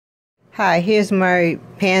Hi, here's my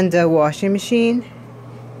Panda washing machine.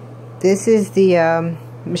 This is the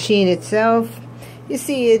machine itself. You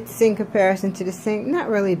see it's in comparison to the sink, not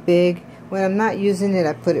really big. When I'm not using it,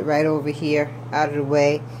 I put it right over here, out of the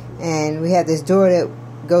way. And we have this door that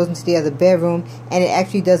goes into the other bedroom, and it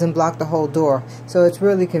actually doesn't block the whole door. So it's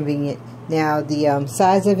really convenient. Now, the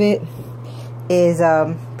size of it is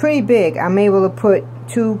pretty big. I'm able to put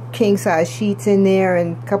 2 king-size sheets in there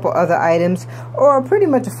and a couple other items, or pretty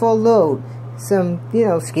much a full load. Some,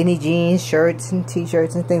 skinny jeans, shirts, and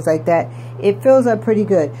t-shirts and things like that. It fills up pretty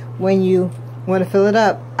good. When you want to fill it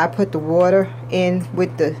up, I put the water in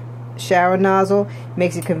with the shower nozzle.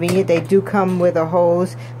 Makes it convenient. They do come with a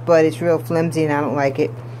hose, but it's real flimsy and I don't like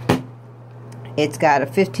it. It's got a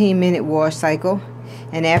 15-minute wash cycle.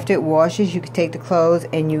 And after it washes, you can take the clothes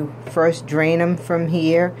and you first drain them from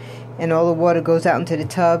here, and all the water goes out into the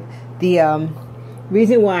tub. The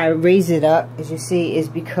reason why I raise it up, as you see, is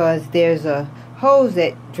because there's a hose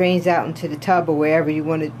that drains out into the tub or wherever you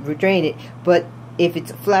want to drain it. But if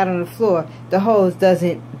it's flat on the floor, the hose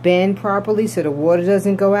doesn't bend properly, so the water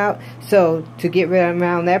doesn't go out. So to get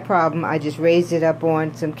around that problem, I just raised it up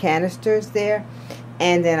on some canisters there,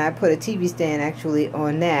 and then I put a TV stand actually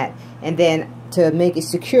on that. And then to make it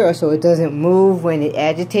secure so it doesn't move when it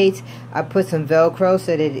agitates, I put some Velcro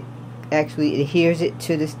so that it actually adheres it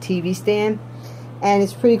to this TV stand. And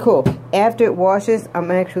it's pretty cool. After it washes, I'm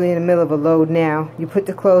actually in the middle of a load now. You put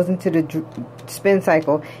the clothes into the spin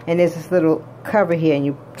cycle, and there's this little cover here, and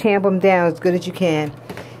you tamp them down as good as you can.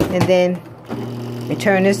 And then you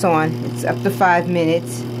turn this on. It's up to 5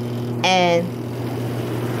 minutes. And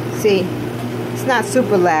see, it's not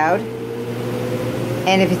super loud.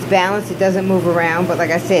 And if it's balanced, it doesn't move around. But like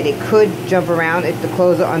I said, it could jump around if the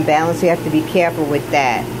clothes are unbalanced. So you have to be careful with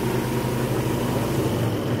that.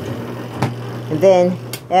 And then,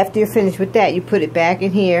 after you're finished with that, you put it back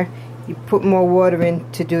in here. You put more water in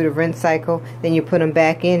to do the rinse cycle. Then you put them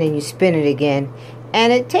back in and you spin it again.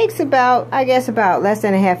 And it takes about, I guess, about less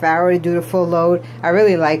than a half hour to do the full load. I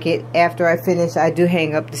really like it. After I finish, I do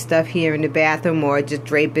hang up the stuff here in the bathroom or just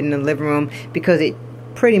drape it in the living room, because it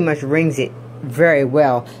pretty much wrings it very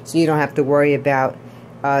well, so you don't have to worry about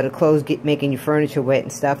the clothes making your furniture wet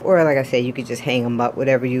and stuff. Or like I said, you could just hang them up,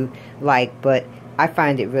 whatever you like, but I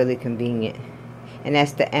find it really convenient. And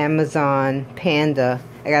that's the Amazon Panda.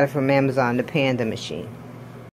 I got it from Amazon, the Panda machine.